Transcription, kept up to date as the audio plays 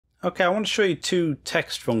Okay, I want to show you two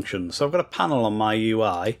text functions. So I've got a panel on my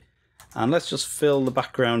UI, and let's just fill the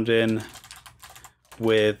background in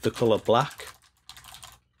with the colour black.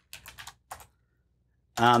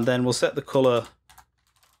 And then we'll set the colour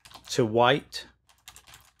to white.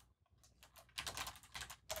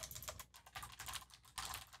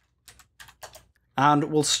 And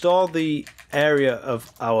we'll store the area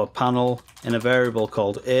of our panel in a variable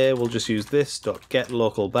called A. We'll just use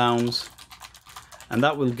this.getLocalBounds, and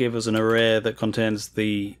that will give us an array that contains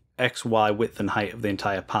the X, Y, width and height of the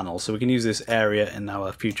entire panel. So we can use this area in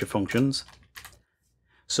our future functions.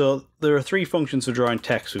 So there are three functions for drawing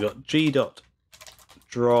text. We've got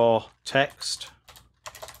g.drawText,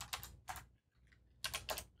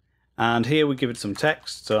 and here we give it some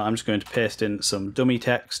text. So I'm just going to paste in some dummy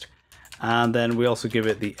text, and then we also give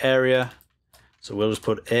it the area. So we'll just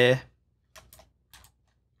put A.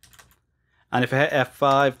 And if I hit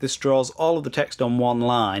F5, this draws all of the text on one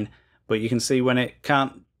line, but you can see when it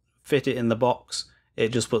can't fit it in the box, it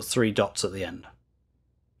just puts 3 dots at the end.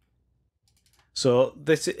 So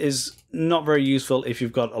this is not very useful if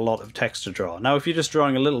you've got a lot of text to draw. Now if you're just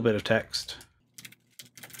drawing a little bit of text,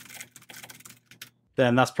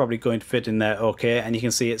 then that's probably going to fit in there okay, and you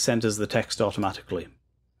can see it centers the text automatically.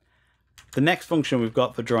 The next function we've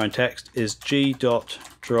got for drawing text is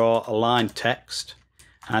g.drawAlignedText,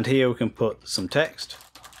 and here we can put some text.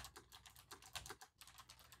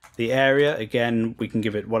 The area, again, we can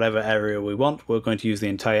give it whatever area we want. We're going to use the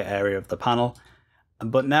entire area of the panel.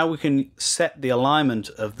 But now we can set the alignment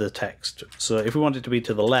of the text. So if we want it to be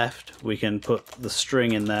to the left, we can put the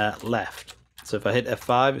string in there left. So if I hit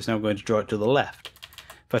F5, it's now going to draw it to the left.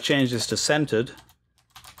 If I change this to centered,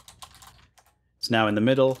 it's now in the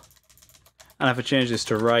middle. And if I change this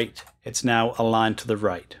to right, it's now aligned to the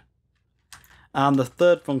right. And the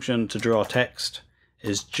third function to draw text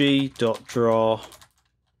is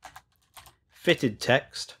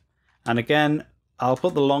g.drawFittedText. And again, I'll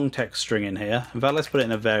put the long text string in here. In fact, let's put it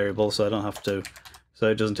in a variable so I don't have to, so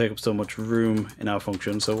it doesn't take up so much room in our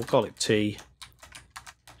function. So we'll call it T.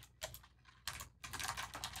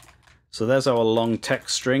 So there's our long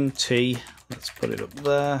text string, T. Let's put it up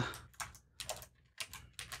there.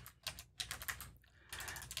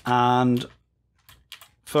 And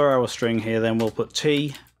for our string here, then we'll put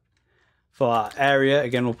T. For our area,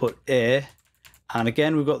 again, we'll put A. And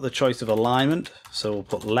again, we've got the choice of alignment, so we'll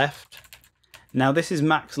put left. Now this is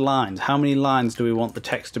max lines. How many lines do we want the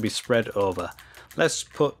text to be spread over? Let's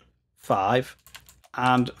put 5.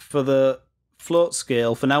 And for the float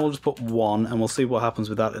scale, for now we'll just put 1, and we'll see what happens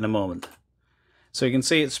with that in a moment. So you can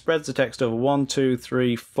see it spreads the text over 1, 2,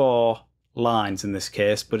 3, 4 lines in this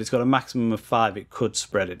case, but it's got a maximum of 5 it could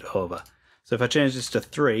spread it over. So if I change this to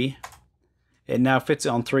 3, it now fits it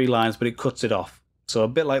on 3 lines, but it cuts it off. So a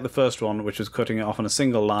bit like the first one, which was cutting it off on a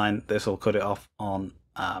single line, this will cut it off on,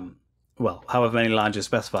 well, however many lines you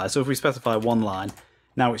specify. So if we specify 1 line,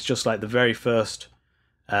 now it's just like the very first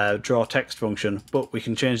draw text function, but we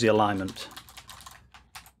can change the alignment.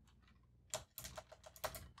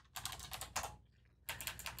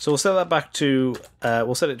 So we'll set that back to,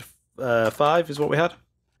 we'll set it to 5 is what we had.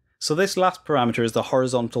 So this last parameter is the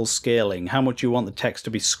horizontal scaling, how much you want the text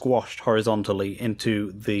to be squashed horizontally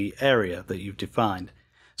into the area that you've defined.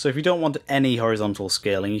 So if you don't want any horizontal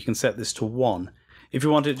scaling, you can set this to 1. If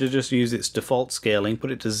you want it to just use its default scaling,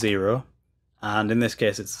 put it to 0. And in this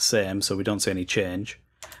case it's the same, so we don't see any change.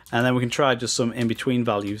 And then we can try just some in-between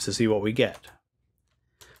values to see what we get.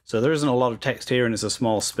 So there isn't a lot of text here and it's a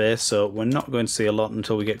small space, so we're not going to see a lot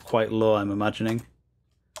until we get quite low, I'm imagining.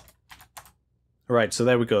 Right, so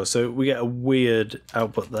there we go. So we get a weird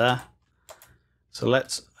output there. So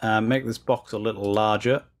let's make this box a little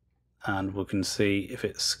larger and we can see if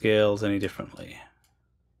it scales any differently.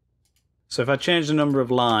 So if I change the number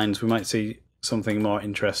of lines, we might see something more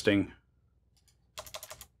interesting.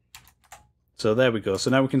 So there we go.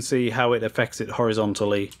 So now we can see how it affects it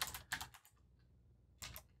horizontally.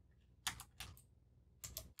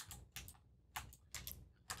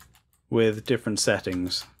 With different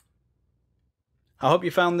settings. I hope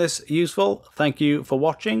you found this useful. Thank you for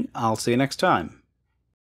watching. I'll see you next time.